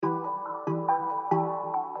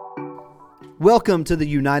Welcome to the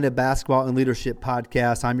United Basketball and Leadership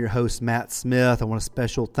Podcast. I'm your host, Matt Smith. I want a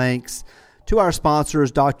special thanks to our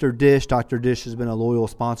sponsors, Dr. Dish. Dr. Dish has been a loyal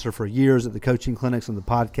sponsor for years at the coaching clinics on the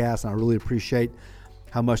podcast, and I really appreciate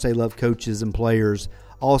how much they love coaches and players.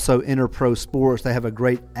 Also, Interpro Sports, they have a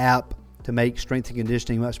great app to make strength and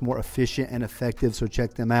conditioning much more efficient and effective, so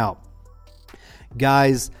check them out.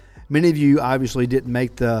 Guys, many of you obviously didn't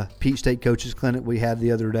make the Peach State Coaches Clinic we had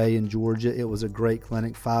the other day in Georgia. It was a great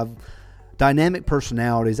clinic, 5 dynamic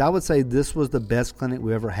personalities. I would say this was the best clinic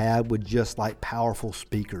we ever had with just like powerful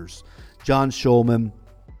speakers. John Schulman,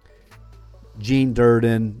 Gene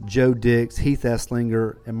Durden, Joe Dix, Heath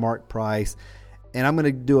Esslinger, and Mark Price. And I'm going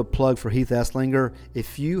to do a plug for Heath Esslinger.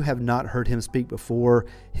 If you have not heard him speak before,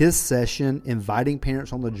 his session, Inviting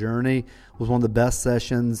Parents on the Journey, was one of the best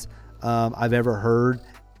sessions I've ever heard.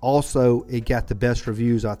 Also, it got the best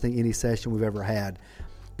reviews, I think, any session we've ever had.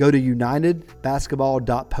 Go to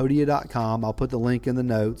unitedbasketball.podia.com. I'll put the link in the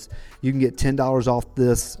notes. You can get $10 off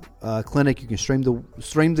this clinic. You can stream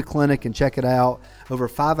the clinic and check it out. Over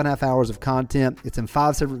 5.5 hours of content. It's in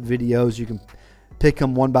 5 separate videos. You can pick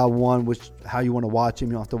them one by one, how you want to watch them.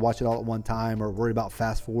 You don't have to watch it all at one time or worry about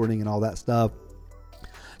fast forwarding and all that stuff.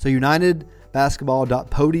 So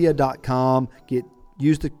unitedbasketball.podia.com.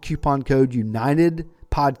 Use the coupon code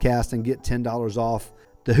UNITEDPODCAST and get $10 off.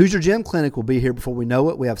 The Hoosier Gym Clinic will be here before we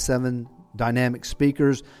know it. We have 7 dynamic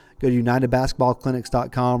speakers. Go to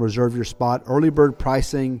unitedbasketballclinics.com. Reserve your spot. Early bird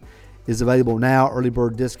pricing is available now. Early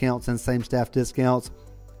bird discounts and same staff discounts.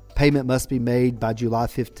 Payment must be made by July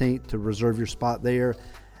 15th to reserve your spot there.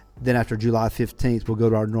 Then after July 15th, we'll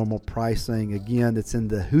go to our normal pricing. Again, it's in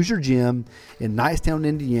the Hoosier Gym in Nicetown,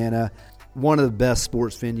 Indiana, one of the best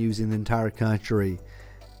sports venues in the entire country.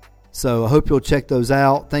 So I hope you'll check those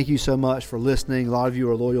out. Thank you so much for listening. A lot of you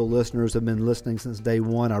are loyal listeners, have been listening since day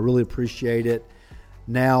one. I really appreciate it.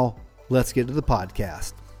 Now, let's get to the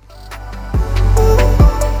podcast.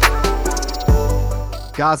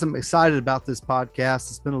 Guys, I'm excited about this podcast.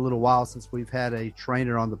 It's been a little while since we've had a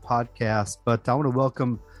trainer on the podcast, but I want to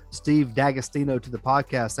welcome Steve D'Agostino to the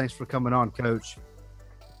podcast. Thanks for coming on, Coach.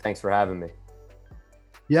 Thanks for having me.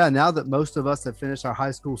 Yeah, now that most of us have finished our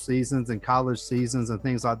high school seasons and college seasons and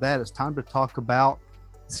things like that, it's time to talk about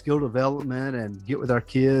skill development and get with our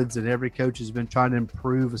kids. And every coach has been trying to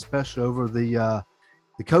improve, especially over the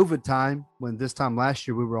COVID time, when this time last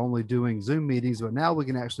year we were only doing Zoom meetings, but now we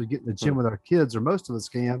can actually get in the gym with our kids, or most of us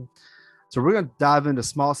can. So we're going to dive into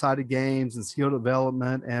small-sided games and skill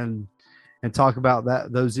development and talk about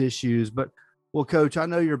those issues. But, well, Coach, I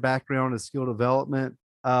know your background is skill development.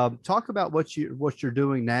 Talk about what you're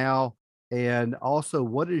doing now, and also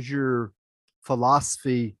what is your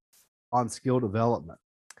philosophy on skill development?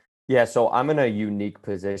 Yeah, so I'm in a unique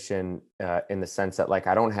position in the sense that, like,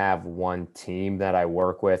 I don't have one team that I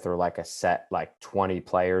work with or like a set, like 20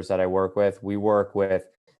 players that I work with. We work with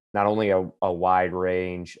not only a wide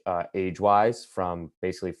range age-wise, from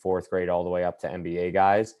basically 4th grade all the way up to NBA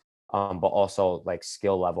guys, but also like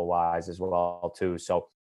skill level-wise as well too. So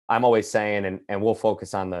I'm always saying, and we'll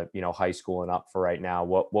focus on the high school and up for right now.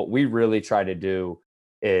 What we really try to do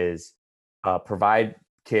is provide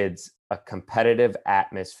kids a competitive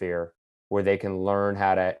atmosphere where they can learn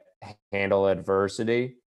how to handle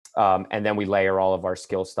adversity. And then we layer all of our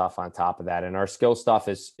skill stuff on top of that. And our skill stuff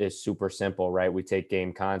is super simple, right? We take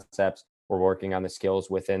game concepts, we're working on the skills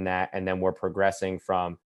within that, and then we're progressing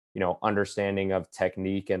from, understanding of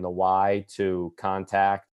technique and the why to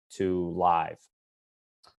contact to live.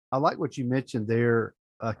 I like what you mentioned there,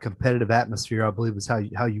 competitive atmosphere, I believe is how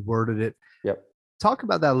you worded it. Yep. Talk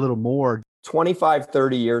about that a little more. 25,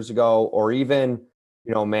 30 years ago, or even,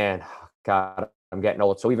 man, God, I'm getting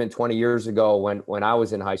old. So even 20 years ago when I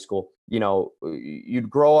was in high school, you'd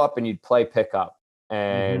grow up and you'd play pickup.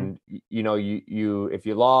 And, you if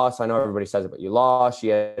you lost, I know everybody says it, but you lost,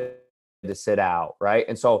 you had to sit out, right?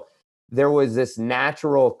 And so there was this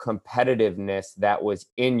natural competitiveness that was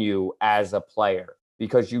in you as a player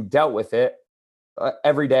because you dealt with it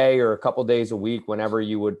every day or a couple days a week whenever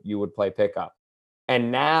you would play pickup.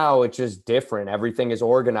 And now it's just different. Everything is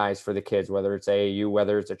organized for the kids, whether it's AAU,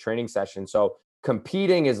 whether it's a training session. So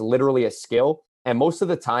competing is literally a skill. And most of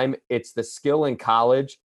the time, it's the skill in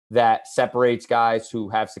college that separates guys who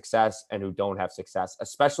have success and who don't have success,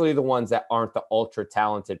 especially the ones that aren't the ultra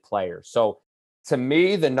talented players. So to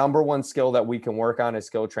me, the number one skill that we can work on as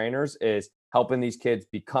skill trainers is helping these kids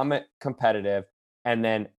become competitive and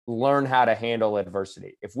then learn how to handle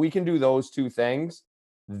adversity. If we can do those two things,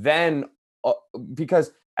 then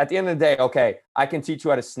because at the end of the day, okay, I can teach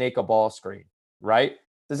you how to snake a ball screen, right?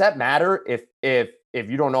 Does that matter if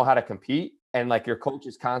you don't know how to compete and like your coach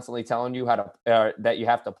is constantly telling you how to that you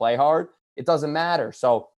have to play hard? It doesn't matter.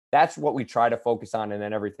 So that's what we try to focus on, and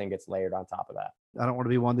then everything gets layered on top of that. I don't want to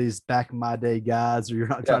be one of these back in my day guys, or you're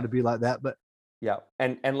not trying to be like that, but yeah.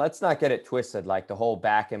 And let's not get it twisted. Like the whole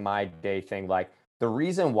back in my day thing, like the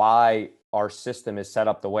reason why our system is set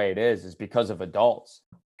up the way it is because of adults.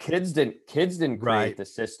 Kids didn't create the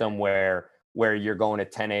system where you're going to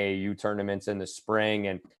 10 AAU tournaments in the spring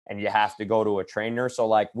and you have to go to a trainer. So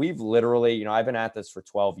like we've literally, I've been at this for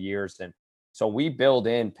 12 years. And so we build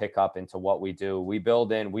in pickup into what we do. We've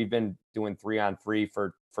been doing 3-on-3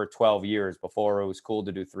 for 12 years before it was cool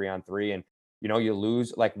to do 3-on-3. And, you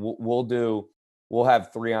lose, like we'll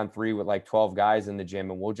have 3-on-3 with like 12 guys in the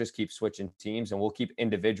gym, and we'll just keep switching teams, and we'll keep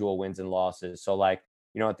individual wins and losses. So like,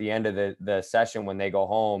 at the end of the session, when they go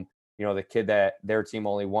home, the kid that their team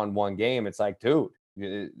only won one game, it's like, dude,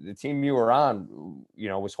 the team you were on,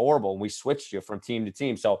 was horrible, and we switched you from team to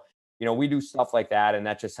team. So, we do stuff like that, and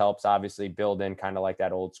that just helps obviously build in kind of like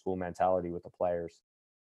that old school mentality with the players.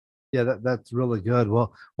 Yeah, that's really good.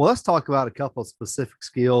 Well, let's talk about a couple of specific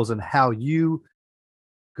skills and how you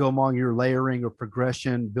go among your layering or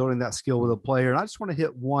progression, building that skill with a player. And I just want to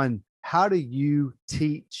hit one. How do you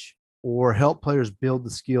teach or help players build the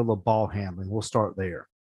skill of ball handling? We'll start there.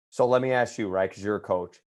 So let me ask you, right, because you're a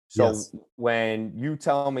coach. So yes. When you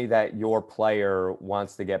tell me that your player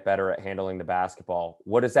wants to get better at handling the basketball,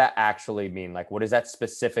 what does that actually mean? Like, what does that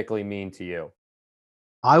specifically mean to you?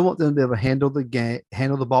 I want them to be able to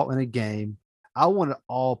handle the ball in a game. I want it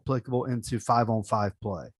all applicable into 5-on-5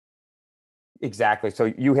 play. Exactly.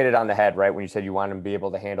 So you hit it on the head, right? When you said you want them to be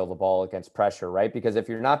able to handle the ball against pressure, right? Because if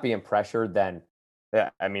you're not being pressured, then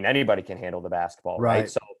anybody can handle the basketball, right?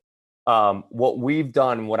 So what we've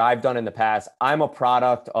done, what I've done in the past, I'm a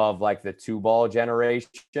product of like the 2-ball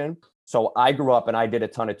generation. So I grew up and I did a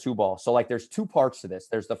ton of 2-ball. So like there's two parts to this.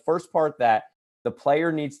 There's the first part that the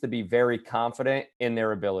player needs to be very confident in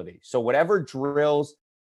their ability. So whatever drills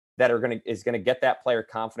that is going to get that player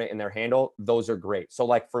confident in their handle, those are great. So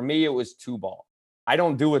like for me, it was 2-ball. I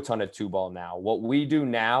don't do a ton of 2-ball now. What we do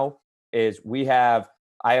now is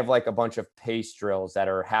I have like a bunch of pace drills that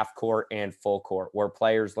are half court and full court, where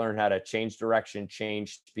players learn how to change direction,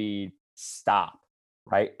 change speed, stop,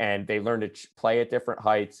 right? And they learn to play at different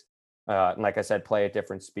heights. Like I said, play at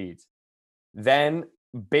different speeds. Then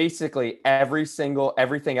basically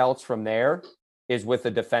everything else from there is with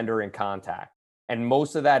the defender in contact. And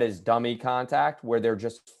most of that is dummy contact, where they're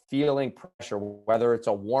just feeling pressure, whether it's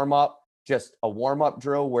just a warm-up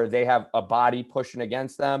drill where they have a body pushing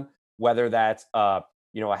against them, whether that's a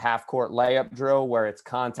half-court layup drill where it's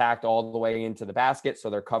contact all the way into the basket. So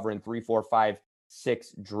they're covering 3, 4, 5,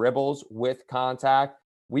 6 dribbles with contact.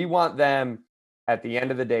 We want them at the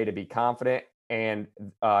end of the day to be confident and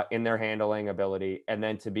in their handling ability, and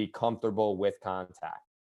then to be comfortable with contact,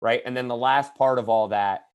 right? And then the last part of all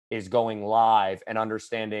that is going live and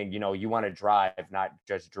understanding, you want to drive, not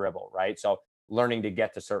just dribble, right? So learning to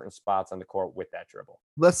get to certain spots on the court with that dribble.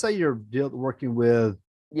 Let's say you're working with.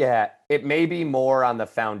 Yeah, it may be more on the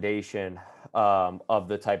foundation of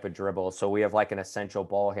the type of dribble. So we have like an essential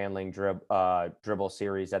ball handling dribble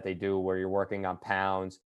series that they do, where you're working on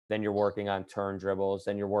pounds, then you're working on turn dribbles,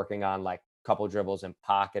 then you're working on like a couple dribbles and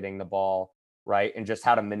pocketing the ball, right? And just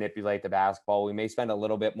how to manipulate the basketball. We may spend a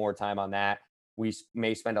little bit more time on that. We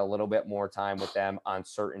may spend a little bit more time with them on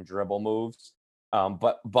certain dribble moves.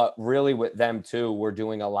 But really with them too, we're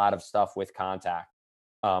doing a lot of stuff with contact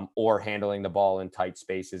or handling the ball in tight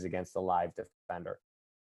spaces against a live defender.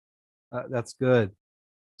 That's good.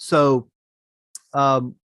 So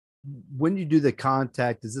when you do the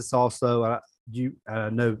contact, is this also, I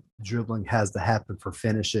know dribbling has to happen for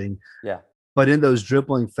finishing. Yeah. But in those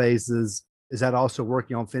dribbling phases, is that also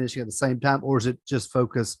working on finishing at the same time, or is it just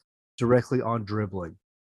focused directly on dribbling?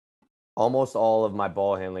 Almost all of my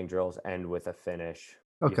ball handling drills end with a finish,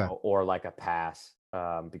 okay, or like a pass,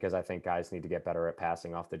 because I think guys need to get better at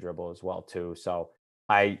passing off the dribble as well too. So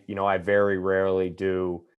I very rarely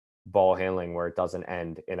do ball handling where it doesn't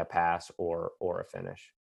end in a pass or a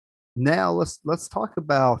finish. Now let's talk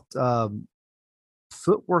about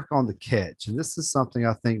footwork on the catch, and this is something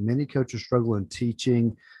I think many coaches struggle in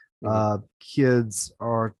teaching. Kids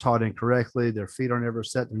are taught incorrectly. Their feet are never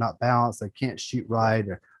set. They're not balanced. They can't shoot right,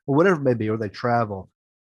 or whatever it may be, or they travel.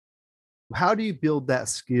 How do you build that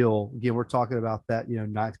skill? Again, we're talking about that,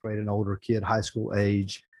 9th grade and older kid, high school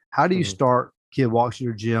age. How do you start? Kid walks to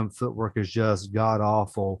your gym, footwork is just god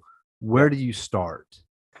awful. Where do you start?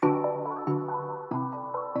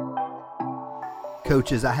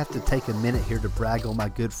 Coaches, I have to take a minute here to brag on my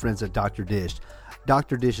good friends at Dr. Dish.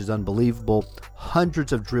 Dr. Dish is unbelievable.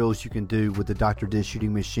 Hundreds of drills you can do with the Dr. Dish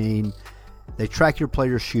shooting machine. They track your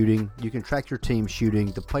players shooting. You can track your team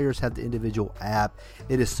shooting. The players have the individual app.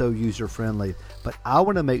 It is so user-friendly. But I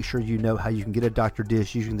want to make sure you know how you can get a Dr.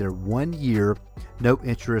 Dish using their 1-year,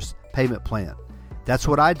 no-interest payment plan. That's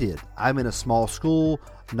what I did. I'm in a small school,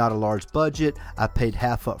 not a large budget. I paid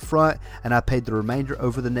half up front, and I paid the remainder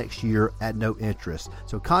over the next year at no interest.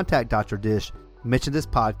 So contact Dr. Dish, mention this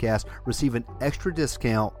podcast, receive an extra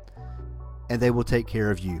discount, and they will take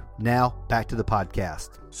care of you. Now, back to the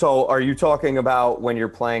podcast. So are you talking about when you're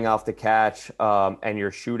playing off the catch and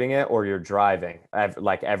you're shooting it, or you're driving?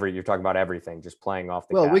 You're talking about everything, just playing off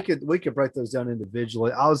the catch. Well, we could break those down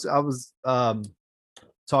individually. I was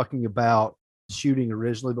talking about shooting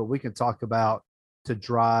originally, but we can talk about to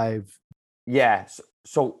drive. Yeah.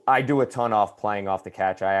 So I do a ton off playing off the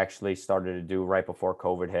catch. I actually started to do right before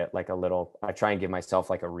COVID hit, I try and give myself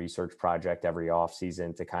like a research project every off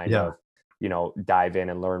season to kind of, dive in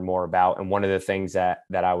and learn more about. And one of the things that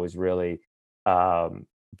I was really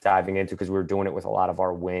diving into, because we were doing it with a lot of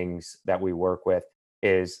our wings that we work with,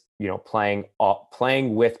 is, playing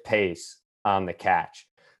with pace on the catch.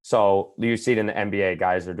 So you see it in the NBA,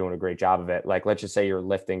 guys are doing a great job of it. Like, let's just say you're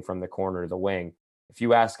lifting from the corner to the wing. If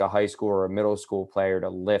you ask a high school or a middle school player to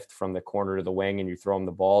lift from the corner to the wing and you throw them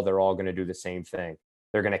the ball, they're all going to do the same thing.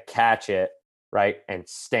 They're going to catch it, right, and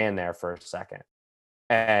stand there for a second.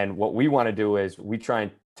 And what we want to do is we try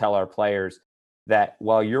and tell our players that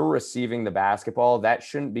while you're receiving the basketball, that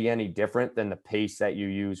shouldn't be any different than the pace that you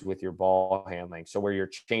use with your ball handling. So where you're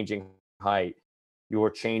changing height, you're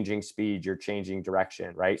changing speed, you're changing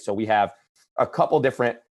direction, right? So we have a couple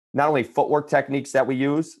different, not only footwork techniques that we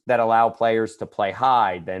use that allow players to play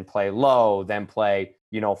high, then play low, then play,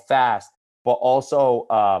 fast, but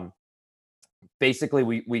also basically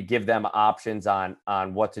we give them options on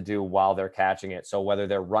what to do while they're catching it. So whether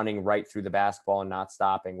they're running right through the basketball and not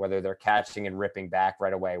stopping, whether they're catching and ripping back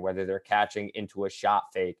right away, whether they're catching into a shot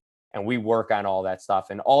fake, and we work on all that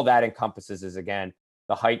stuff. And all that encompasses is, again,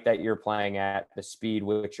 the height that you're playing at, the speed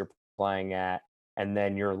which you're playing at, and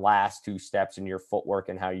then your last two steps in your footwork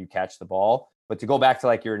and how you catch the ball. But to go back to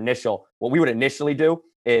like what we would initially do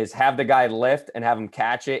is have the guy lift and have him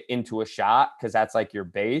catch it into a shot, because that's like your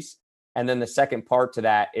base. And then the second part to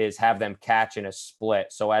that is have them catch in a split.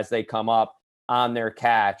 So as they come up on their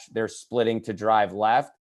catch, they're splitting to drive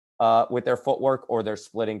left with their footwork, or they're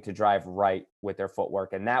splitting to drive right with their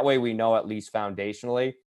footwork. And that way we know, at least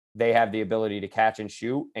foundationally, they have the ability to catch and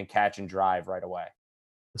shoot and catch and drive right away.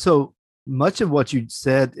 So much of what you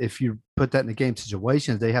said, if you put that in a game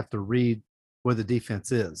situation, they have to read where the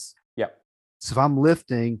defense is. Yep. So if I'm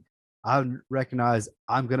lifting, I recognize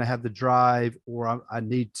I'm going to have the drive, or I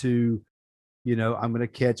need to, I'm going to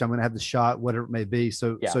catch, I'm going to have the shot, whatever it may be.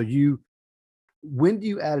 So, when do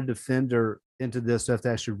you add a defender into this to have to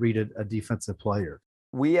actually read a defensive player?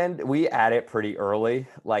 We add it pretty early,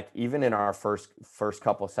 like even in our first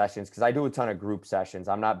couple of sessions, because I do a ton of group sessions.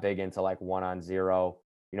 I'm not big into like 1-on-0.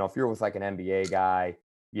 If you're with like an NBA guy,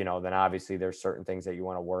 then obviously there's certain things that you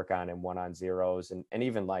want to work on in 1-on-0s, and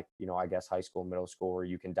even like, I guess high school, middle school, where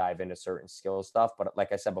you can dive into certain skill stuff. But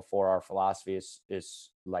like I said before, our philosophy is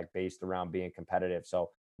like based around being competitive.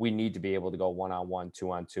 So we need to be able to go 1-on-1,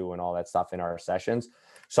 2-on-2, and all that stuff in our sessions.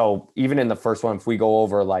 So even in the first one, if we go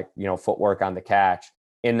over like, footwork on the catch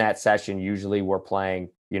in that session, usually we're playing,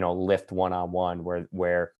 lift 1-on-1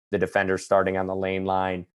 where the defender's starting on the lane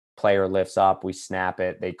line, player lifts up, we snap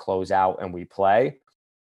it, they close out, and we play.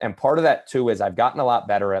 And part of that too is I've gotten a lot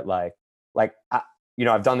better at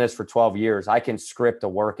I've done this for 12 years. I can script a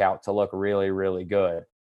workout to look really, really good.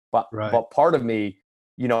 But part of me,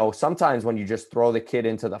 sometimes when you just throw the kid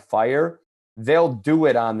into the fire, they'll do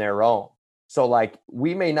it on their own. So like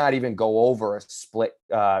we may not even go over a split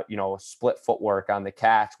footwork on the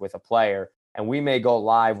catch with a player, and we may go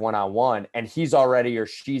live 1-on-1, and he's already or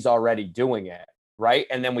she's already doing it, right?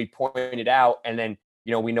 And then we point it out, and then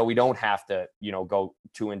we know we don't have to, go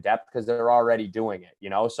too in depth because they're already doing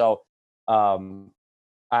it, So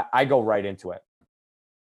I go right into it.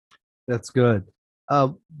 That's good.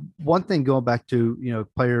 One thing going back to,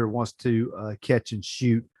 player wants to catch and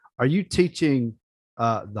shoot. Are you teaching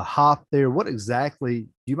the hop there? What exactly, do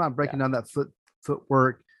you mind breaking down that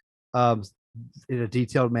footwork in a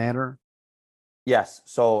detailed manner? Yes.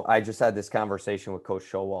 So I just had this conversation with Coach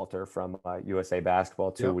Showalter from USA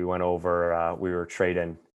Basketball too. Yep. We went over, we were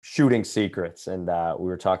trading shooting secrets, and we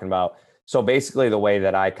were talking about, so basically the way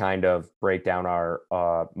that I kind of break down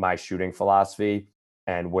my shooting philosophy,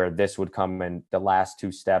 and where this would come in, the last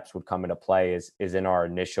two steps would come into play is in our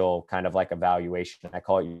initial kind of like evaluation. I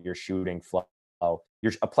call it your shooting flow.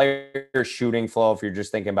 A player's shooting flow, if you're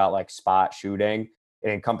just thinking about like spot shooting, it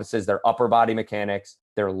encompasses their upper body mechanics,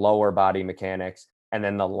 their lower body mechanics, and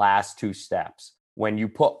then the last two steps. When you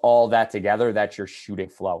put all that together, that's your shooting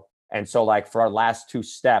flow. And so like for our last two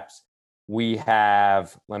steps, we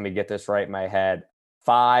have, let me get this right in my head,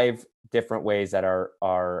 5 different ways that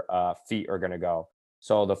our feet are going to go.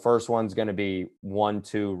 So the first one's going to be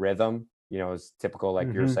 1-2 rhythm, is typical,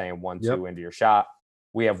 like you're saying, 1-2 into your shot.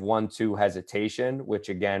 We have 1-2 hesitation, which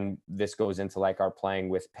again, this goes into like our playing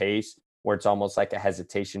with pace, where it's almost like a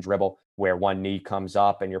hesitation dribble where one knee comes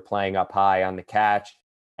up and you're playing up high on the catch.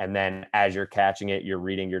 And then as you're catching it, you're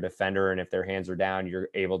reading your defender. And if their hands are down, you're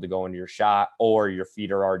able to go into your shot, or your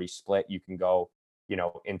feet are already split. You can go,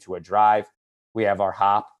 into a drive. We have our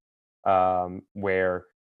hop, where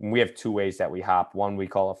we have 2 ways that we hop. One we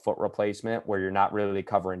call a foot replacement, where you're not really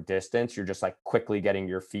covering distance. You're just like quickly getting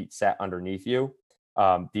your feet set underneath you.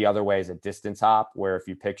 The other way is a distance hop, where if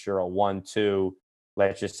you picture a 1-2,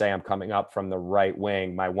 let's just say I'm coming up from the right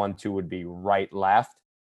wing, my 1-2 would be right left.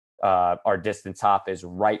 Our distance hop is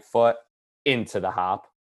right foot into the hop,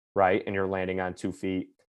 right? And you're landing on 2 feet.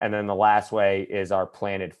 And then the last way is our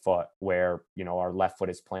planted foot, where, our left foot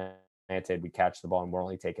is planted. We catch the ball and we're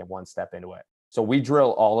only taking 1 step into it. So we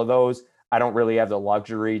drill all of those. I don't really have the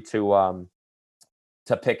luxury to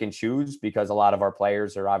pick and choose, because a lot of our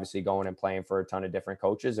players are obviously going and playing for a ton of different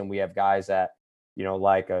coaches. And we have guys that,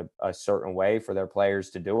 like a certain way for their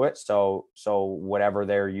players to do it. So whatever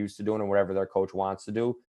they're used to doing and whatever their coach wants to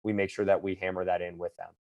do, we make sure that we hammer that in with them.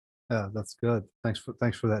 Yeah, that's good. Thanks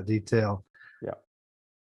for that detail. Yeah.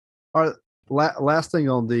 All right. Last thing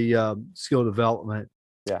on the skill development.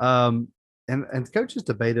 Yeah. And coaches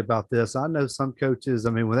debate about this. I know some coaches,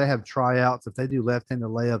 when they have tryouts, if they do left-handed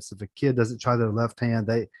layups, if a kid doesn't try their left hand,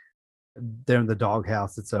 they're in the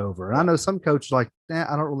doghouse. It's over. And I know some coaches like,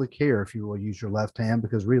 I don't really care if you will use your left hand,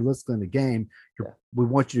 because realistically in the game, we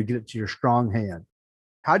want you to get it to your strong hand.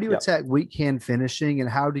 How do you attack weak hand finishing? And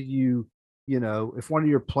how do you, if one of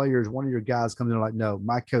your players, one of your guys comes in like, no,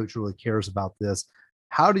 my coach really cares about this.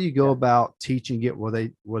 How do you go about teaching it where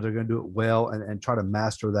they're going to do it well and try to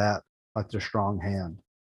master that, like their strong hand?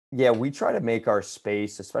 Yeah, we try to make our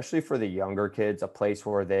space, especially for the younger kids, a place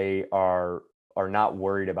where they are not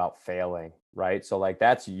worried about failing, right? So like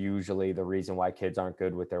that's usually the reason why kids aren't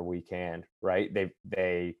good with their weak hand, right?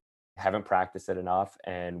 They haven't practiced it enough,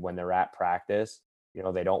 and when they're at practice,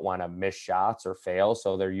 they don't want to miss shots or fail,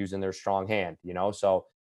 so they're using their strong hand, So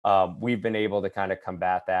we've been able to kind of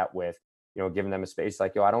combat that with, giving them a space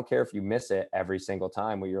like, I don't care if you miss it every single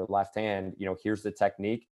time with your left hand, here's the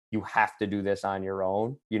technique. You have to do this on your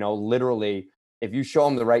own. Literally, if you show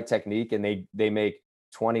them the right technique and they make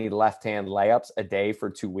 20 left-hand layups a day for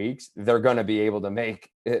 2 weeks, they're going to be able to make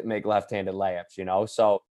left-handed layups,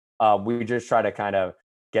 So we just try to kind of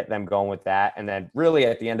get them going with that. And then really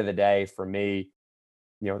at the end of the day, for me,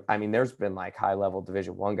 there's been like high-level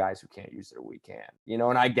Division I guys who can't use their weak hand,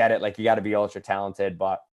 and I get it. Like, you got to be ultra talented,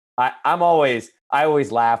 but I always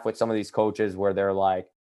laugh with some of these coaches where they're like,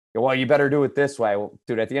 well, you better do it this way. Well,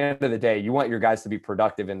 dude, at the end of the day, you want your guys to be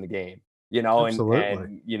productive in the game,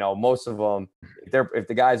 Absolutely. and most of them, if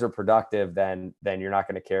the guys are productive, then you're not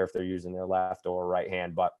going to care if they're using their left or right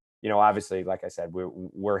hand. But, obviously, like I said,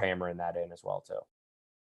 we're hammering that in as well too.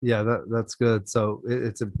 Yeah, that's good. So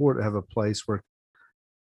it's important to have a place where,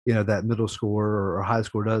 that middle schooler or high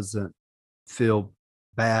schooler doesn't feel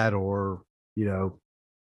bad or,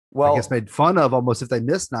 I guess made fun of almost if they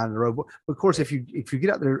miss 9 in a row. But of course, if you get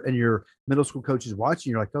out there and your middle school coach is watching,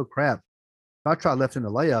 you're like, oh crap, if I try left in the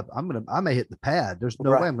layup, I may hit the pad. There's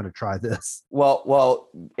no way I'm going to try this. Well,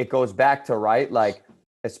 it goes back to, right, like,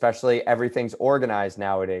 especially everything's organized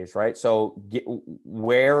nowadays, right? So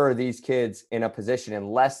where are these kids in a position,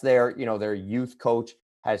 unless their youth coach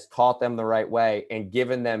has taught them the right way and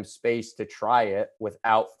given them space to try it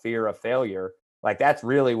without fear of failure? Like, that's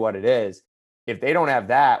really what it is. If they don't have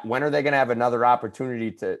that, when are they going to have another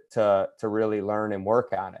opportunity to really learn and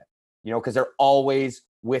work on it? Because they're always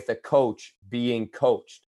with a coach being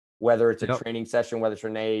coached, whether it's a training session, whether it's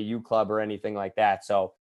an AAU club or anything like that.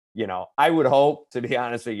 So, I would hope, to be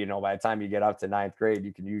honest with you, by the time you get up to 9th grade,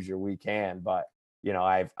 you can use your weak hand. But,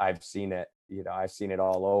 I've seen it, I've seen it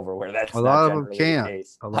all over where that's a lot of them can't.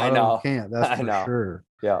 A lot of them can't. That's for sure.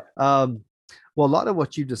 Yeah. Well, a lot of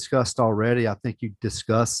what you discussed already, I think you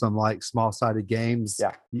discussed some like small-sided games.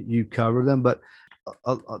 Yeah. You cover them, but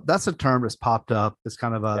that's a term that's popped up. It's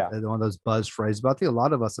kind of one of those buzz phrases, but I think a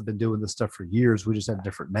lot of us have been doing this stuff for years. We just have a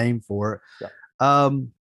different name for it. Yeah.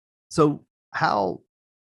 So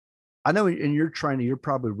I know in your training, you're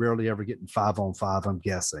probably rarely ever getting 5-on-5, I'm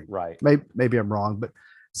guessing. Right. Maybe I'm wrong, but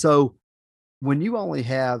so when you only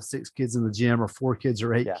have 6 kids in the gym or 4 kids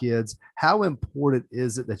or 8 kids, how important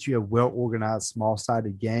is it that you have well-organized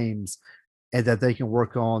small-sided games and that they can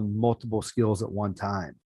work on multiple skills at one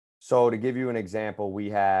time? So to give you an example,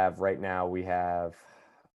 right now,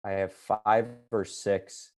 I have 5 or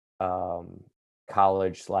 6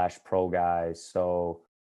 college/pro guys. So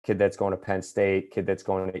kid that's going to Penn State, kid that's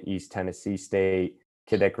going to East Tennessee State,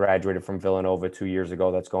 kid that graduated from Villanova 2 years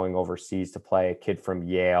ago that's going overseas to play, a kid from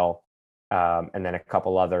Yale, and then a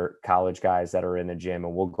couple other college guys that are in the gym.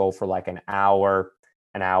 And we'll go for like an hour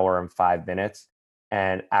and 5 minutes.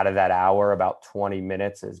 And out of that hour, about 20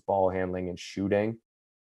 minutes is ball handling and shooting,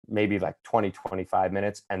 maybe like 20, 25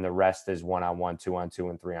 minutes. And the rest is 1-on-1, 2-on-2,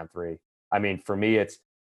 and 3-on-3. I mean, for me, it's,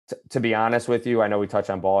 to be honest with you, I know we touched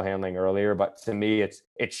on ball handling earlier, but to me, it's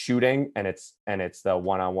shooting and it's the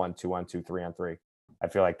 1-on-1, 2-on-2, 3-on-3. I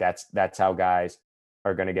feel like that's how guys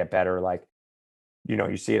are going to get better. Like,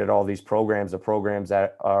 you see it at all these programs, the programs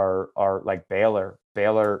that are like Baylor,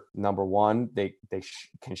 number one, they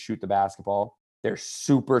can shoot the basketball. They're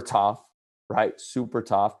super tough, right? Super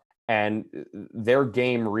tough. And their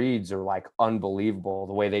game reads are like unbelievable.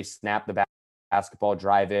 The way they snap the basketball,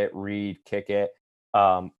 drive it, read, kick it.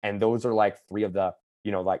 And those are like 3 of the,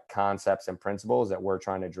 like concepts and principles that we're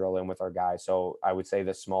trying to drill in with our guys. So I would say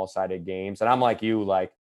the small-sided games. And I'm like you,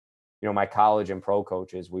 like, my college and pro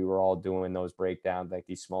coaches, we were all doing those breakdowns, like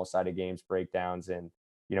these small-sided games breakdowns and,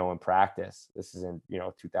 in practice. This is in,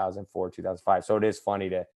 2004, 2005. So it is funny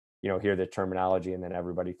to, hear the terminology and then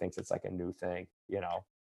everybody thinks it's like a new thing,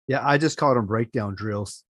 Yeah, I just call them breakdown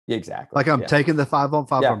drills. Exactly. Like I'm taking the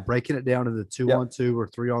 5-on-5, Yeah. I'm breaking it down into 2-on-2 or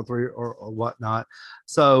 3-on-3 or whatnot.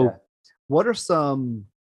 So what are some,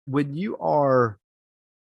 when you are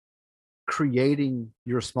creating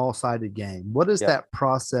your small-sided game, what is that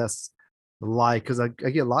process like? Because I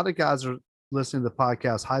get a lot of guys are listening to the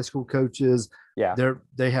podcast, high school coaches.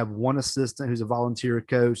 They have one assistant who's a volunteer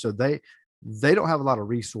coach, so they don't have a lot of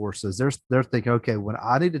resources. They're thinking, okay, when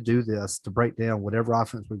I need to do this to break down whatever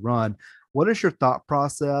offense we run, what is your thought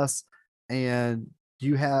process? And do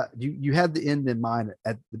you have the end in mind,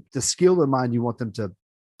 at the skill in mind you want them to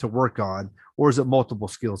work on, or is it multiple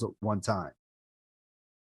skills at one time?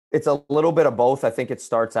 It's a little bit of both. I think it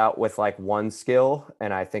starts out with like one skill,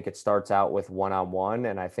 and I think it starts out with 1-on-1,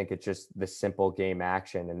 and I think it's just the simple game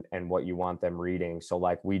action and what you want them reading. So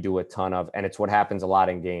like we do a ton of, and it's what happens a lot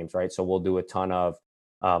in games, right? So we'll do a ton of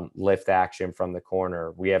lift action from the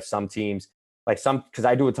corner. We have some teams, because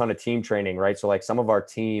I do a ton of team training, right? So like some of our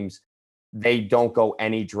teams, they don't go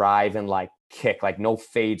any drive and like kick, like no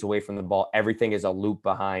fades away from the ball. Everything is a loop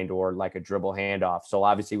behind or like a dribble handoff. So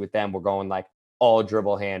obviously with them, we're going like all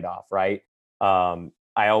dribble handoff, right? I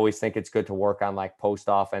always think it's good to work on like post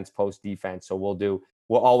offense, post defense. So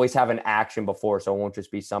we'll always have an action before. So it won't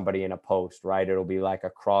just be somebody in a post, right? It'll be like a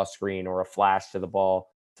cross screen or a flash to the ball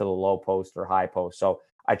to the low post or high post. So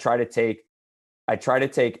I try to take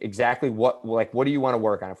exactly what do you want to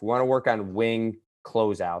work on? If we want to work on wing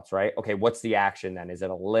closeouts, right? Okay, what's the action then? Is it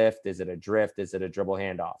a lift? Is it a drift? Is it a dribble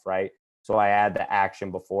handoff, right? So I add the action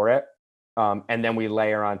before it. And then we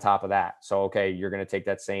layer on top of that. So, okay, you're going to take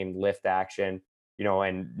that same lift action,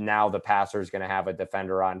 and now the passer is going to have a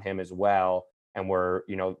defender on him as well. And we're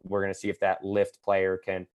going to see if that lift player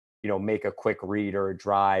can, make a quick read or a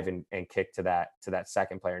drive and kick to that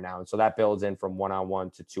second player now. And so that builds in from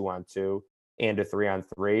 1-on-1 to 2-on-2 and to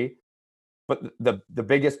 3-on-3. But the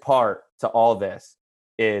biggest part to all this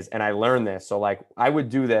is, and I learned this, so like I would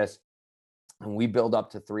do this and we build up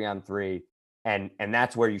to 3-on-3. And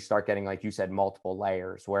that's where you start getting, like you said, multiple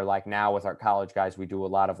layers, where like now with our college guys, we do a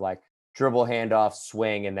lot of like dribble handoff,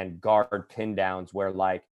 swing, and then guard pin downs, where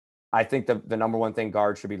like I think the number one thing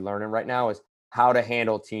guards should be learning right now is how to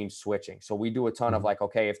handle team switching. So we do a ton of like,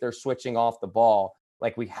 okay, if they're switching off the ball,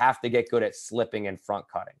 like we have to get good at slipping and front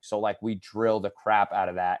cutting. So like we drill the crap out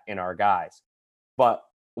of that in our guys. But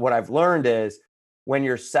what I've learned is when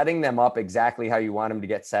you're setting them up exactly how you want them to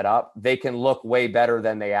get set up, they can look way better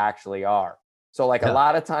than they actually are. So like a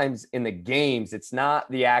lot of times in the games, it's not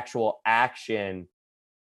the actual action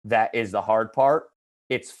that is the hard part.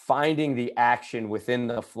 It's finding the action within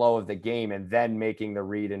the flow of the game and then making the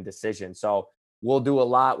read and decision. So we'll do a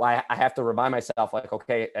lot. I have to remind myself, like,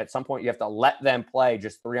 okay, at some point you have to let them play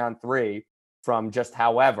just 3-on-3 from just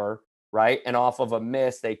however, right? And off of a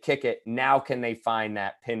miss, they kick it. Now can they find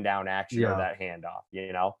that pin down action or that handoff,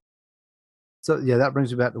 So yeah, that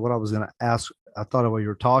brings me back to what I was going to ask. I thought of while you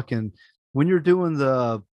were talking, when you're doing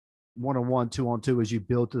the 1-on-1, 2-on-2, as you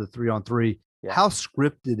build to the 3-on-3, how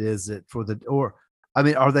scripted is it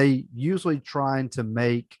are they usually trying to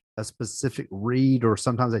make a specific read, or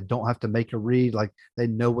sometimes they don't have to make a read, like they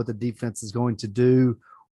know what the defense is going to do?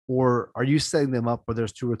 Or are you setting them up where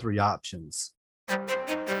there's two or three options?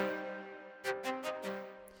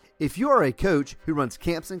 If you are a coach who runs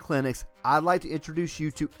camps and clinics, I'd like to introduce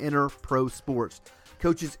you to InterPro Sports.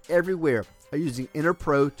 Coaches everywhere are using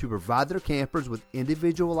InterPro to provide their campers with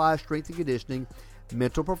individualized strength and conditioning,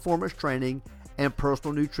 mental performance training, and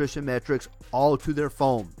personal nutrition metrics all to their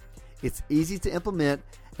phone. It's easy to implement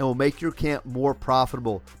and will make your camp more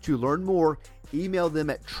profitable. To learn more, email them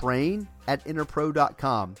at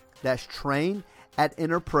train@interpro.com. That's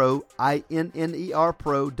train@interpro,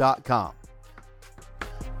 INNERpro.com.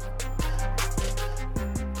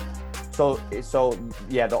 So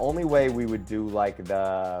yeah, the only way we would do like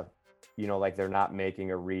the, like they're not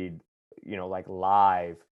making a read, like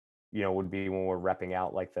live, would be when we're repping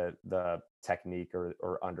out like the technique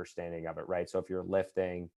or understanding of it, right? So if you're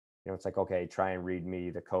lifting, it's like, okay, try and read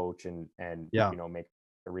me, the coach, and make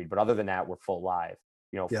a read. But other than that, we're full live,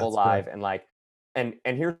 full live. Good. And like, and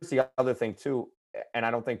here's the other thing too, and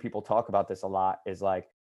I don't think people talk about this a lot, is like,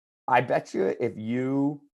 I bet you if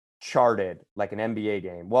you charted like an NBA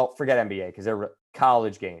game, well, forget NBA because they're a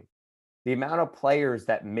college game, the amount of players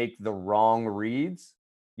that make the wrong reads,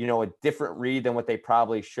 a different read than what they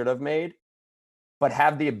probably should have made, but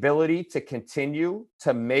have the ability to continue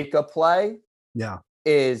to make a play,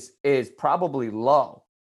 is probably low,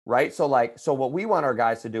 right? So what we want our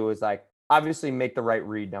guys to do is like, obviously make the right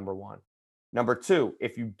read, number one. Number two,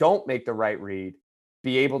 if you don't make the right read,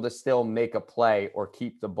 be able to still make a play or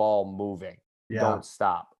keep the ball moving. Don't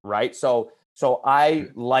stop, right? So I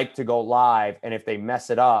like to go live, and if they mess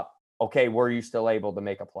it up, okay, were you still able to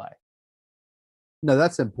make a play? No,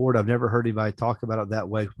 that's important. I've never heard anybody talk about it that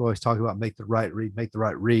way. We always talk about make the right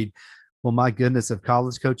read. Well, my goodness, if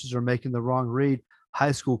college coaches are making the wrong read,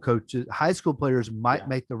 high school players might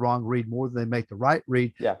make the wrong read more than they make the right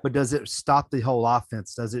read. Yeah. But does it stop the whole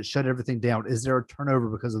offense? Does it shut everything down? Is there a turnover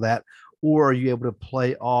because of that? Or are you able to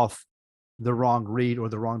play off the wrong read or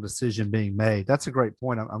the wrong decision being made? That's a great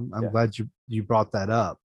point. I'm glad you brought that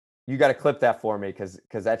up. You got to clip that for me because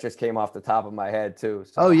that just came off the top of my head too.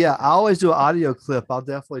 So. Oh yeah, I always do an audio clip. I'll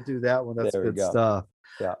definitely do that one. That's good stuff.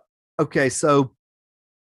 Yeah. Okay, so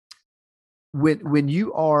when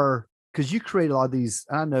you are, because you create a lot of these,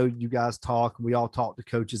 I know you guys talk, and we all talk to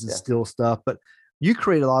coaches and steal stuff, but you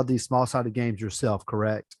create a lot of these small-sided games yourself,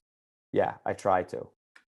 correct? Yeah, I try to.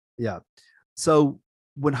 Yeah. So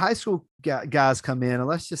when high school guys come in, and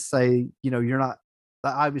let's just say, you're not,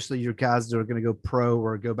 obviously your guys that are going to go pro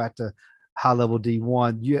or go back to high level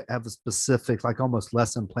D1, you have a specific, like almost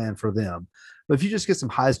lesson plan for them. But if you just get some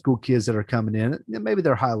high school kids that are coming in, maybe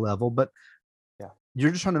they're high level, but you're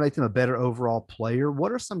just trying to make them a better overall player.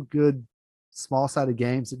 What are some good small-sided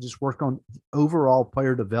games that just work on overall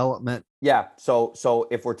player development? Yeah. So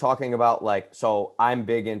if we're talking about so I'm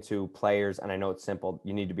big into players, and I know it's simple.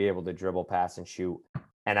 You need to be able to dribble, pass, and shoot.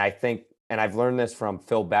 And I think, and I've learned this from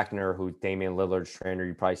Phil Beckner, who's Damian Lillard's trainer.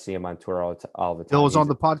 You probably see him on tour all the time. Phil was on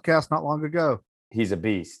the podcast not long ago. He's a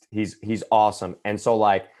beast. He's awesome. And so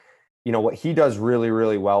what he does really,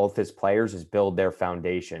 really well with his players is build their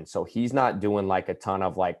foundation. So he's not doing like a ton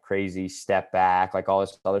of like crazy step back, like all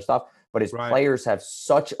this other stuff, but his players have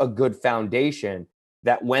such a good foundation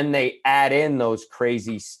that when they add in those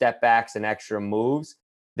crazy step backs and extra moves,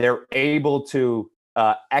 they're able to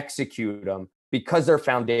execute them because their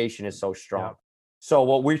foundation is so strong. Yeah. So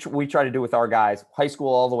what we try to do with our guys, high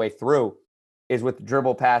school all the way through, is with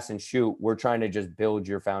dribble, pass, and shoot, we're trying to just build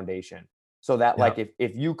your foundation. So that like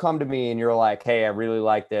if you come to me and you're like, hey, I really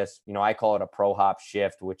like this, I call it a pro hop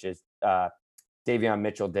shift, which is Davion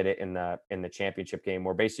Mitchell did it in the championship game,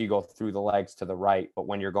 where basically you go through the legs to the right, but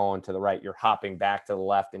when you're going to the right, you're hopping back to the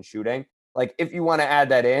left and shooting. Like if you want to add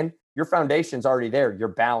that in, your foundation's already there. You're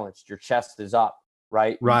balanced. Your chest is up,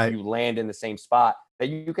 right? Right. You land in the same spot that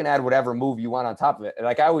you can add whatever move you want on top of it. And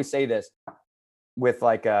like I always say this with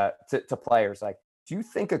to players, like, do you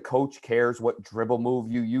think a coach cares what dribble move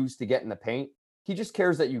you use to get in the paint? He just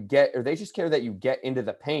cares that they just care that you get into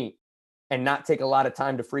the paint and not take a lot of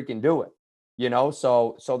time to freaking do it.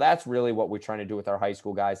 So that's really what we're trying to do with our high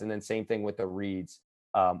school guys. And then same thing with the reads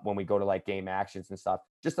when we go to like game actions and stuff,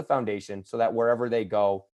 just the foundation so that wherever they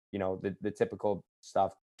go, the typical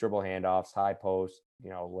stuff, dribble handoffs, high post,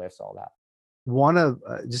 lifts, all that.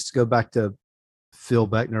 Just to go back to Phil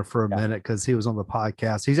Beckner for a minute, because he was on the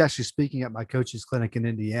podcast. He's actually speaking at my coach's clinic in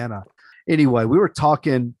Indiana. Anyway, we were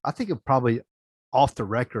talking, I think it probably off the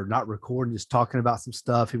record, not recording, just talking about some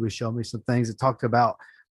stuff. He was showing me some things that talked about,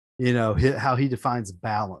 how he defines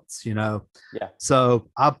balance, Yeah. So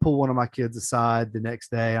I pull one of my kids aside the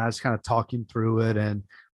next day and I just kind of talk him through it. And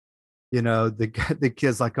The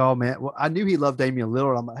kid's like, oh man, well, I knew he loved Damian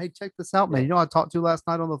Lillard. I'm like, hey, check this out, man. Yeah. I talked to last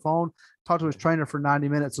night on the phone, talked to his trainer for 90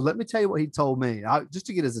 minutes. So let me tell you what he told me, just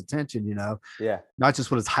to get his attention, Yeah. not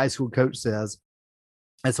just what his high school coach says.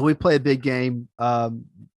 And so we play a big game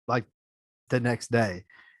like the next day.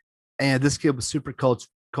 And this kid was super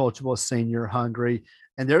coachable, senior, hungry.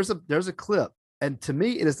 And there's a clip. And to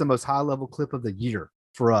me, it is the most high level clip of the year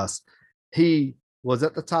for us. He was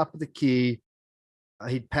at the top of the key.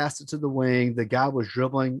 He passed it to the wing. The guy was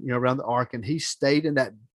dribbling, around the arc, and he stayed in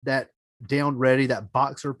that down ready, that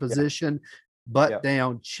boxer position, butt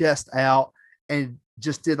down, chest out, and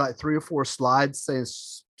just did like 3 or 4 slides,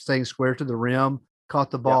 staying square to the rim, caught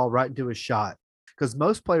the ball right into his shot. Because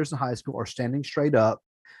most players in high school are standing straight up.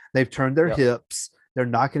 They've turned their hips. They're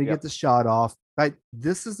not going to get the shot off. Right?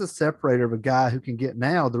 This is the separator of a guy who can get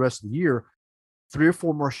now the rest of the year 3 or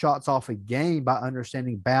 4 more shots off a game by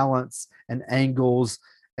understanding balance and angles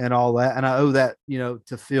and all that. And I owe that,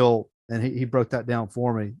 to Phil, and he broke that down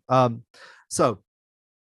for me. So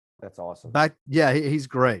that's awesome. He's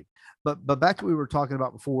great. But back to what we were talking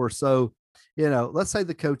about before. So, let's say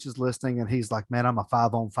the coach is listening and he's like, man, I'm a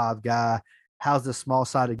 5-on-5 guy. How's this small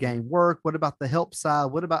sided game work? What about the help side?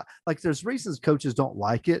 What about, like, there's reasons coaches don't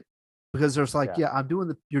like it, because there's like,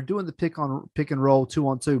 you're doing the pick and roll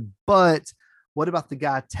 2-on-2, but what about the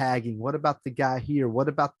guy tagging? What about the guy here? What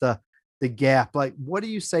about the gap? Like, what do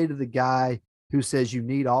you say to the guy who says you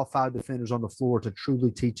need all 5 defenders on the floor to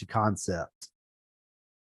truly teach a concept?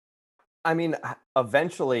 I mean,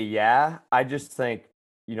 eventually, yeah. I just think,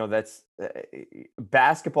 that's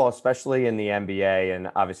basketball, especially in the NBA, and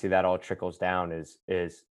obviously that all trickles down, is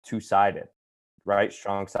 2-sided, right?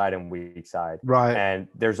 Strong side and weak side. Right. And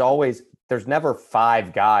there's never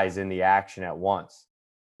 5 guys in the action at once.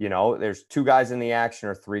 There's 2 guys in the action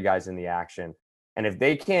or 3 guys in the action. And if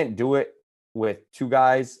they can't do it with 2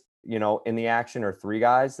 guys, in the action, or 3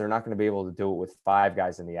 guys, they're not going to be able to do it with 5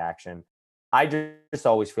 guys in the action. I just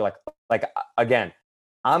always feel like, again,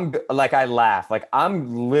 I laugh. Like,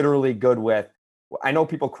 I'm literally good with, I know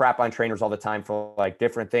people crap on trainers all the time for like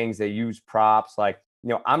different things. They use props. Like,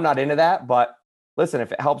 I'm not into that, but listen,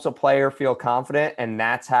 if it helps a player feel confident and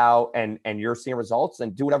that's how, and you're seeing results,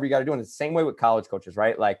 then do whatever you got to do. And it's the same way with college coaches,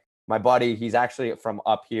 right? Like my buddy, he's actually from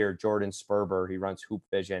up here, Jordan Sperber. He runs Hoop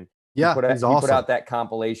Vision. Yeah, he put out that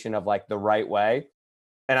compilation of like the right way.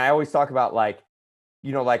 And I always talk about like,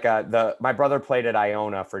 my brother played at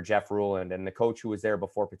Iona for Jeff Ruland, and the coach who was there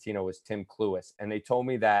before Pitino was Tim Cluess. And they told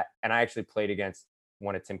me that, and I actually played against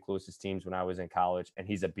one of Tim Cluess's teams when I was in college, and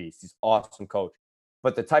he's a beast. He's an awesome coach.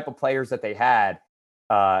 But the type of players that they had,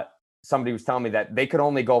 somebody was telling me that they could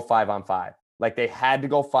only go 5-on-5. Like, they had to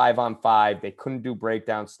go 5-on-5. They couldn't do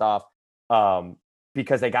breakdown stuff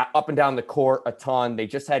because they got up and down the court a ton. They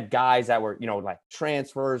just had guys that were, like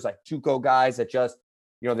transfers, like JUCO guys that just,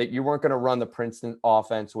 that you weren't going to run the Princeton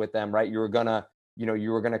offense with them, right? You were going to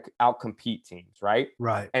outcompete teams, right?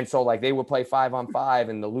 Right. And so like they would play 5-on-5,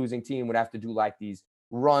 and the losing team would have to do like these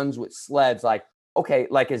runs with sleds. Like, okay,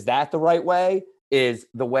 like, is that the right way? Is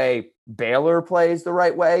the way Baylor plays the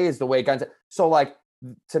right way? Is the way guns? So like,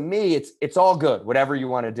 to me, it's all good, whatever you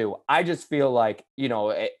want to do. I just feel like,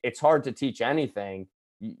 it's hard to teach anything,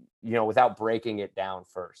 without breaking it down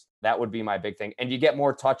first. That would be my big thing. And you get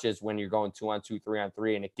more touches when you're going 2-on-2,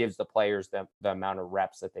 3-on-3, and it gives the players the amount of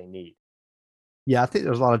reps that they need. Yeah, I think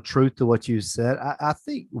there's a lot of truth to what you said. I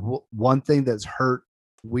think one thing that's hurt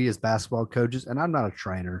we as basketball coaches, and I'm not a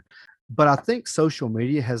trainer, but I think social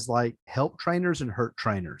media has like helped trainers and hurt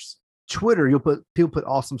trainers. Twitter, people put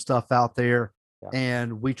awesome stuff out there,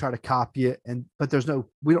 and we try to copy it, but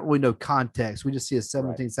we don't really know context. We just see a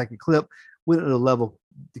 17-second clip. We don't know the level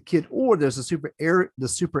the kid, or there's the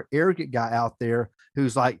super arrogant guy out there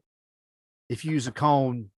who's like, if you use a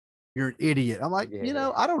cone, you're an idiot. I'm like,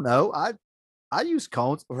 I don't know. I use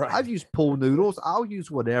cones. Right. I've used pool noodles. I'll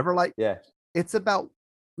use whatever. Like, it's about,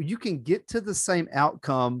 you can get to the same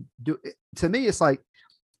outcome. To me, it's like,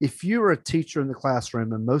 if you're a teacher in the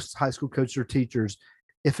classroom, and most high school coaches are teachers,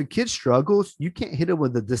 if a kid struggles, you can't hit them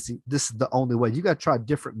with this is the only way. You got to try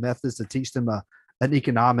different methods to teach them an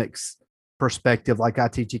economics perspective, like I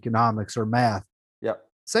teach economics or math. Yep.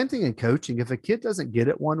 Same thing in coaching. If a kid doesn't get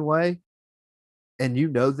it one way, and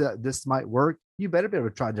that this might work, you better be able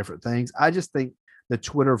to try different things. I just think the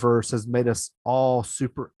Twitterverse has made us all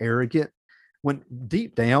super arrogant, when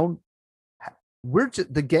deep down,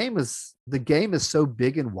 the game is so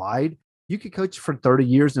big and wide. You could coach for 30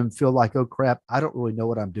 years and feel like, oh crap, I don't really know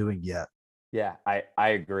what I'm doing yet. Yeah, I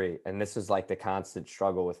agree. And this is like the constant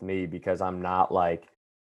struggle with me, because I'm not like,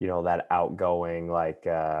 that outgoing,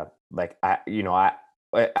 I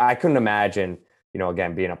couldn't imagine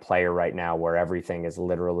again, being a player right now where everything is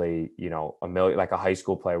literally, a million, like a high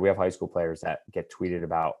school player. We have high school players that get tweeted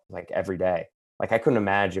about like every day. Like I couldn't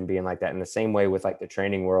imagine being like that. In the same way with like the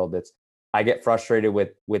training world, I get frustrated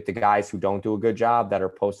with the guys who don't do a good job that are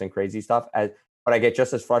posting crazy stuff, but I get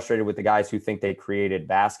just as frustrated with the guys who think they created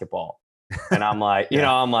basketball. And I'm like,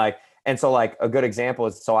 and so like a good example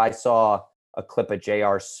is, so I saw a clip of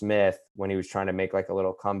J.R. Smith when he was trying to make like a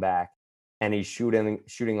little comeback, and he's shooting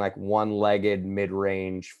like one-legged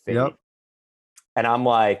mid-range fade. Yep. And I'm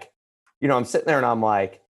like, I'm sitting there and I'm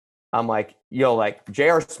like, yo, like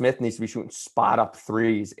J.R. Smith needs to be shooting spot up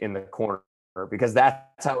threes in the corner because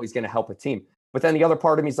that's how he's going to help a team. But then the other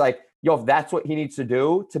part of me is like, yo, if that's what he needs to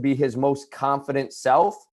do to be his most confident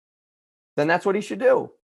self, then that's what he should do.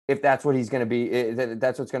 If that's what he's going to be,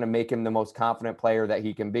 that's what's going to make him the most confident player that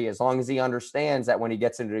he can be. As long as he understands that when he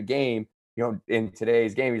gets into the game, in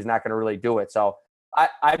today's game, he's not going to really do it. So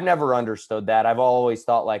I've never understood that. I've always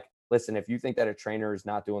thought like, listen, if you think that a trainer is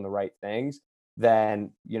not doing the right things,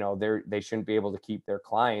 then, they shouldn't be able to keep their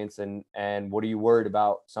clients. And what are you worried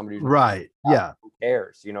about somebody who's right? Yeah. Who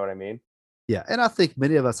cares? You know what I mean? Yeah. And I think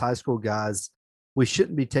many of us high school guys, we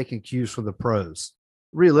shouldn't be taking cues from the pros.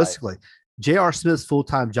 Realistically, right. J.R. Smith's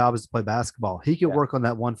full-time job is to play basketball. He can work on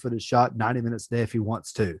that one-footed shot 90 minutes a day if he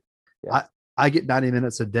wants to. Yeah. I get 90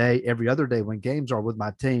 minutes a day every other day when games are with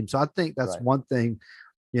my team. So I think that's one thing,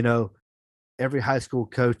 every high school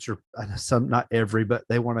coach, or some, not every, but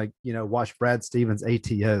they want to, watch Brad Stevens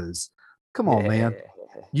ATOs. Come on, man.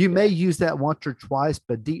 You may use that once or twice,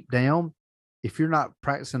 but deep down, if you're not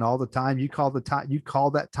practicing all the time, you call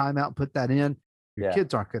that timeout and put that in, your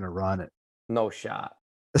kids aren't going to run it. No shot.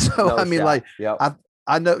 So, no, I mean, like,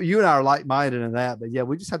 I know you and I are like-minded in that, but yeah,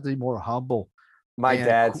 we just have to be more humble. My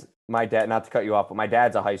dad, not to cut you off, but my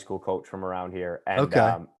dad's a high school coach from around here.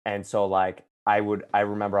 And, and so like, I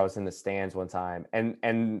remember I was in the stands one time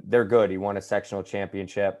and they're good. He won a sectional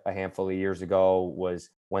championship a handful of years ago,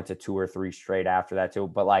 went to 2 or 3 straight after that too.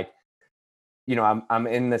 But like, I'm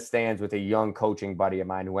in the stands with a young coaching buddy of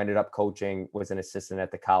mine who ended up coaching, was an assistant at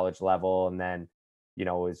the college level. And then,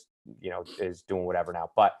 is doing whatever now.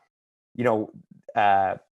 But,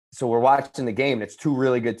 so we're watching the game and it's 2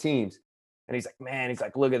 really good teams. And he's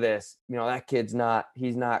like, look at this. That kid's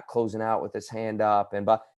he's not closing out with his hand up.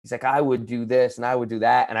 But he's like, I would do this and I would do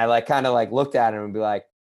that. And I like kind of like looked at him and be like,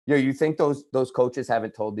 yo, you think those coaches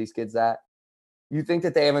haven't told these kids that? You think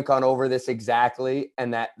that they haven't gone over this exactly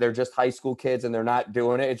and that they're just high school kids and they're not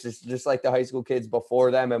doing it? It's just like the high school kids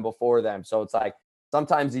before them and before them. So it's like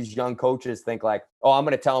sometimes these young coaches think like, oh, I'm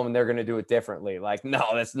going to tell them and they're going to do it differently. Like, no,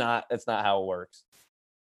 that's not how it works.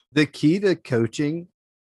 The key to coaching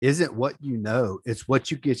isn't what it's what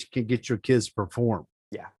you can get your kids to perform.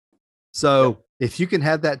 Yeah. So if you can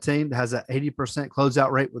have that team that has an 80% closeout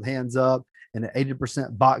rate with hands up and an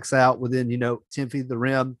 80% box out within, 10 feet of the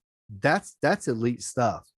rim, that's elite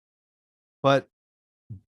stuff. But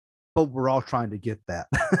we're all trying to get that.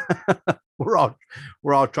 we're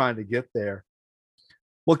all trying to get there.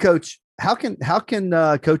 Well, Coach, how can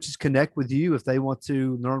coaches connect with you if they want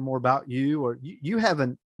to learn more about you? Or you have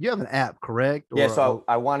an app, correct? Yeah, so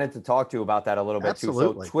I wanted to talk to you about that a little bit too.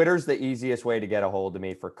 So Twitter's the easiest way to get a hold of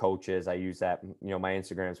me for coaches. I use that. My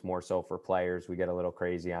Instagram's more so for players. We get a little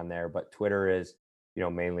crazy on there, but Twitter is,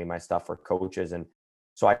 mainly my stuff for coaches. And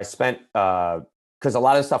so I spent because a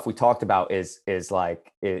lot of the stuff we talked about is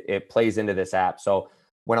like it plays into this app. So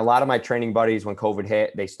when a lot of my training buddies, when COVID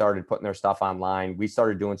hit, they started putting their stuff online. We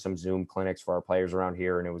started doing some Zoom clinics for our players around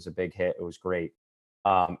here, and it was a big hit. It was great.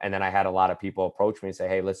 And then I had a lot of people approach me and say,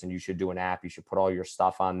 hey, listen, you should do an app. You should put all your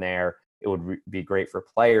stuff on there. It would be great for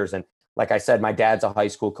players. And like I said, my dad's a high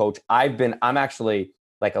school coach. I'm actually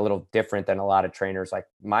like a little different than a lot of trainers. Like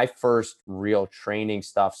my first real training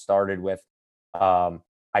stuff started with,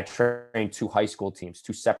 I trained 2 high school teams,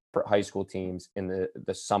 2 separate high school teams in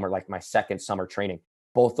the summer, like my second summer training.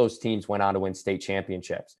 Both those teams went on to win state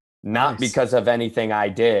championships. Not because of anything I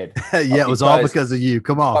did. Yeah, it was all because of you.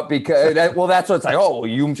 Come on. But because, well, that's what it's like. Oh,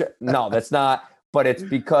 no, that's not. But it's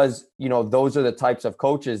because, those are the types of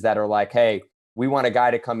coaches that are like, hey, we want a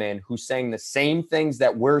guy to come in who's saying the same things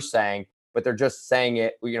that we're saying, but they're just saying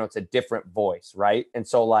it, it's a different voice. Right. And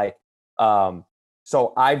so like,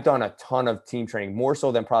 so I've done a ton of team training, more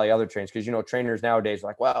so than probably other trainers. Cause trainers nowadays are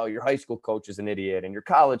like, well, your high school coach is an idiot and your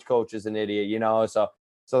college coach is an idiot,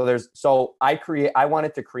 So I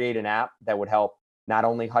wanted to create an app that would help not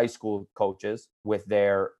only high school coaches with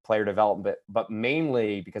their player development, but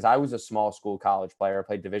mainly because I was a small school college player. I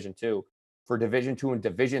played Division II. For Division II and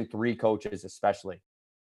Division III coaches, especially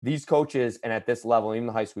these coaches, and at this level, even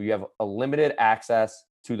the high school, you have a limited access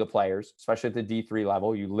to the players, especially at the D3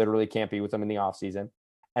 level. You literally can't be with them in the off season.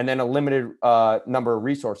 And then a limited number of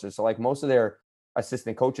resources. So like most of their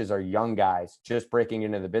assistant coaches are young guys just breaking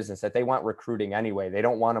into the business that they want recruiting anyway. They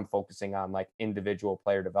don't want them focusing on like individual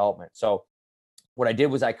player development. So what I did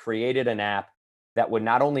was I created an app that would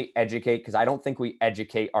not only educate, because I don't think we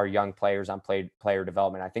educate our young players on player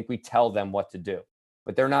development. I think we tell them what to do,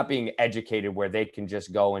 but they're not being educated where they can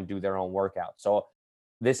just go and do their own workout. So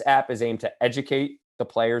this app is aimed to educate the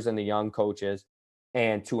players and the young coaches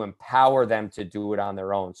and to empower them to do it on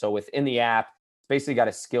their own. So within the app, it's basically got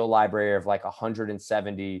a skill library of like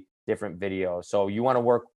 170 different videos. So you want to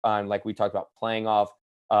work on, like we talked about,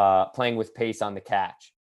 playing with pace on the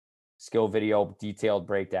catch, skill video, detailed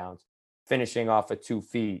breakdowns, finishing off at 2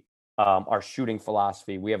 feet, our shooting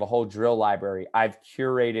philosophy. We have a whole drill library. I've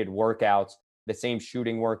curated workouts, the same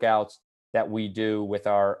shooting workouts that we do with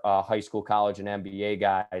our high school, college, and NBA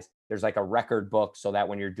guys. There's like a record book so that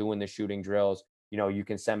when you're doing the shooting drills, you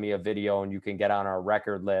can send me a video and you can get on our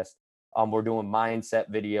record list. We're doing mindset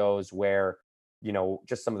videos where,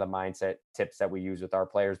 just some of the mindset tips that we use with our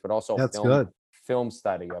players, but also film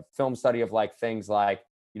study of like things like,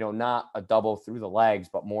 not a double through the legs,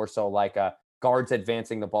 but more so like guards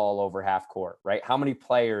advancing the ball over half court, right? How many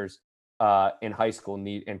players in high school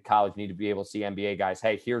in college need to be able to see NBA guys?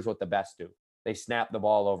 Hey, here's what the best do. They snap the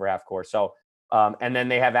ball over half court. So, and then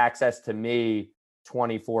they have access to me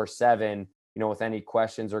 24/7, with any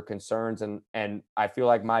questions or concerns. And I feel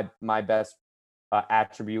like my best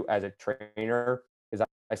attribute as a trainer is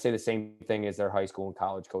I say the same thing as their high school and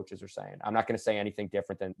college coaches are saying. I'm not going to say anything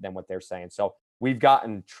different than what they're saying. So we've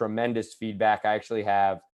gotten tremendous feedback. I actually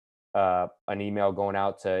have an email going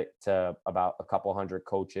out to about a couple hundred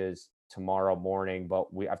coaches tomorrow morning, but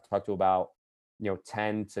I've talked to about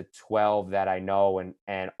 10 to 12 that I know,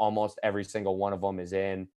 and almost every single one of them is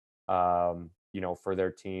in for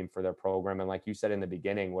their team, for their program. And like you said in the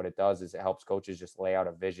beginning, what it does is it helps coaches just lay out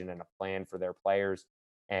a vision and a plan for their players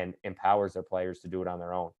and empowers their players to do it on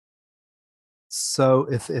their own. So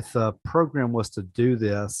if a program was to do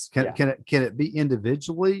this, can it be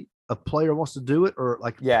individually a player wants to do it, or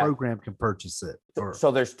like a program can purchase it? So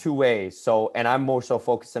there's two ways. So, and I'm more so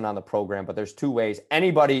focusing on the program, but there's two ways.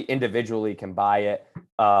 Anybody individually can buy it.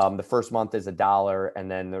 The first month is $1, and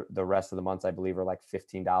then the rest of the months, I believe, are like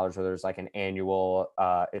 $15. Or there's like an annual.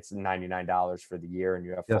 It's $99 for the year, and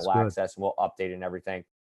you have full access, and we'll update it and everything.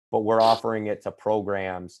 But we're offering it to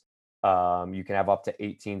programs. You can have up to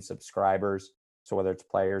 18 subscribers. So whether it's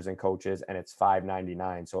players and coaches, and it's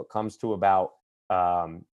 $5.99. So it comes to about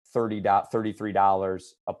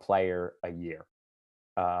 $33 a player a year.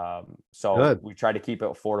 So good. We try to keep it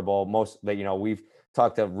affordable. Most that we've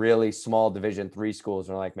talked to really small Division III schools,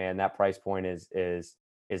 and we're like, man, that price point is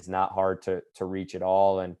not hard to reach at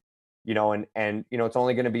all. And it's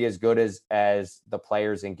only going to be as good as the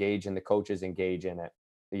players engage and the coaches engage in it.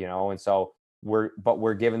 And so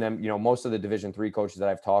we're giving them, most of the Division III coaches that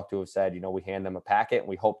I've talked to have said, we hand them a packet and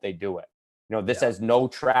we hope they do it. This has no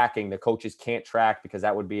tracking. The coaches can't track because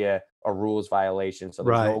that would be a rules violation. So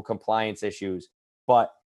there's no compliance issues.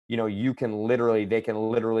 But, they can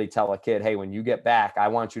literally tell a kid, hey, when you get back, I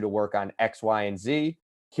want you to work on X, Y, and Z.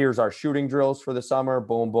 Here's our shooting drills for the summer.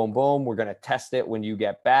 Boom, boom, boom. We're going to test it when you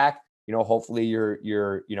get back. Hopefully you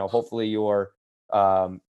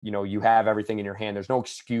have everything in your hand. There's no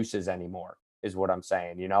excuses anymore is what I'm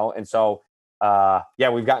saying, And so,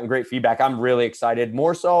 we've gotten great feedback. I'm really excited,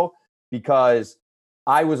 more so because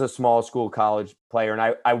I was a small school college player,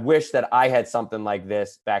 and I wish that I had something like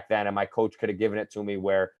this back then, and my coach could have given it to me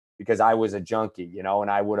because I was a junkie, and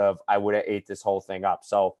I would have ate this whole thing up.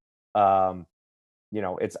 So, I'm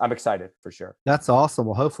excited for sure. That's awesome.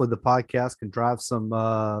 Well, hopefully the podcast can drive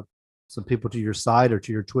some people to your site or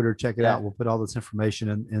to your Twitter. Check it out. We'll put all this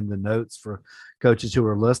information in the notes for coaches who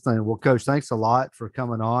are listening. Well, Coach, thanks a lot for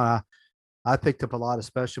coming on. I picked up a lot,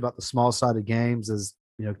 especially about the small sided games, as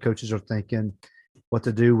coaches are thinking what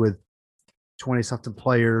to do with 20-something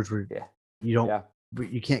players where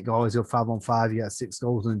you can't always go 5-on-5. You got 6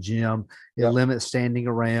 goals in the gym. It limits standing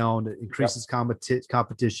around. It increases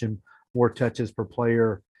competition, more touches per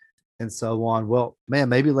player, and so on. Well, man,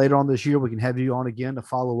 maybe later on this year we can have you on again to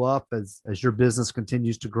follow up as your business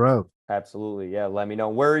continues to grow. Absolutely. Yeah. Let me know.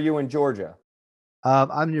 Where are you in Georgia?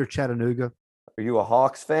 I'm near Chattanooga. Are you a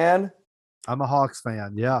Hawks fan? I'm a Hawks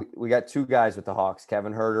fan. Yeah. We got 2 guys with the Hawks,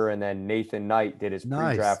 Kevin Herter, and then Nathan Knight did his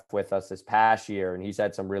pre-draft with us this past year. And he's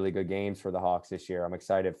had some really good games for the Hawks this year. I'm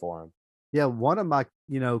excited for him. Yeah. One of my,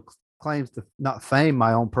 claims to not fame,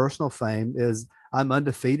 my own personal fame, is I'm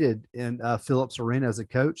undefeated in Phillips Arena as a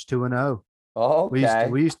coach, 2-0. Oh, okay.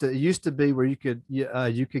 It used to be where you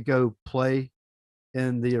could go play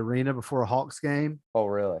in the arena before a Hawks game. Oh,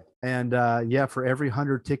 really? And for every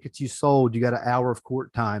 100 tickets you sold, you got an hour of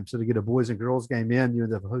court time. So to get a boys and girls game in, you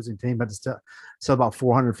and the opposing team had to sell about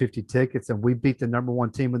 450 tickets. And we beat the number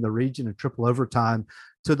one team in the region in triple overtime,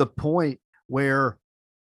 to the point where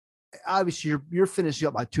obviously you're finishing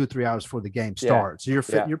up like 2 or 3 hours before the game starts. So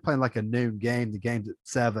you're playing like a noon game. The game's at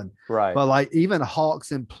 7. Right. But like even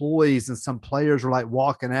Hawks employees and some players were like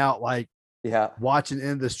walking out, like, watching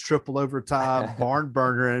in this triple overtime barn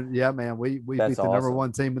burner. And man, we beat the number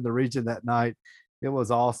one team in the region that night. It was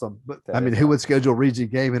awesome. But who would schedule a region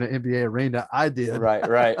game in an NBA arena? I did.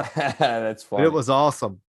 Right. That's funny. It was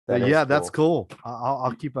awesome. That's cool.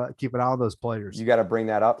 I'll keep an eye on those players. You got to bring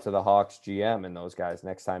that up to the Hawks GM and those guys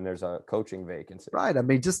next time there's a coaching vacancy. Right. I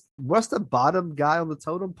mean, just what's the bottom guy on the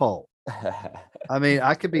totem pole? I mean,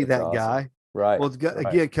 I could be that awesome guy. Right. Well,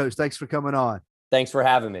 again, Coach, thanks for coming on. Thanks for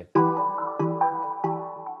having me.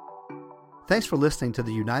 Thanks for listening to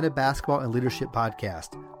the United Basketball and Leadership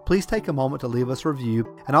Podcast. Please take a moment to leave us a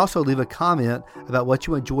review and also leave a comment about what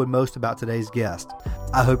you enjoyed most about today's guest.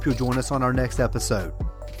 I hope you'll join us on our next episode.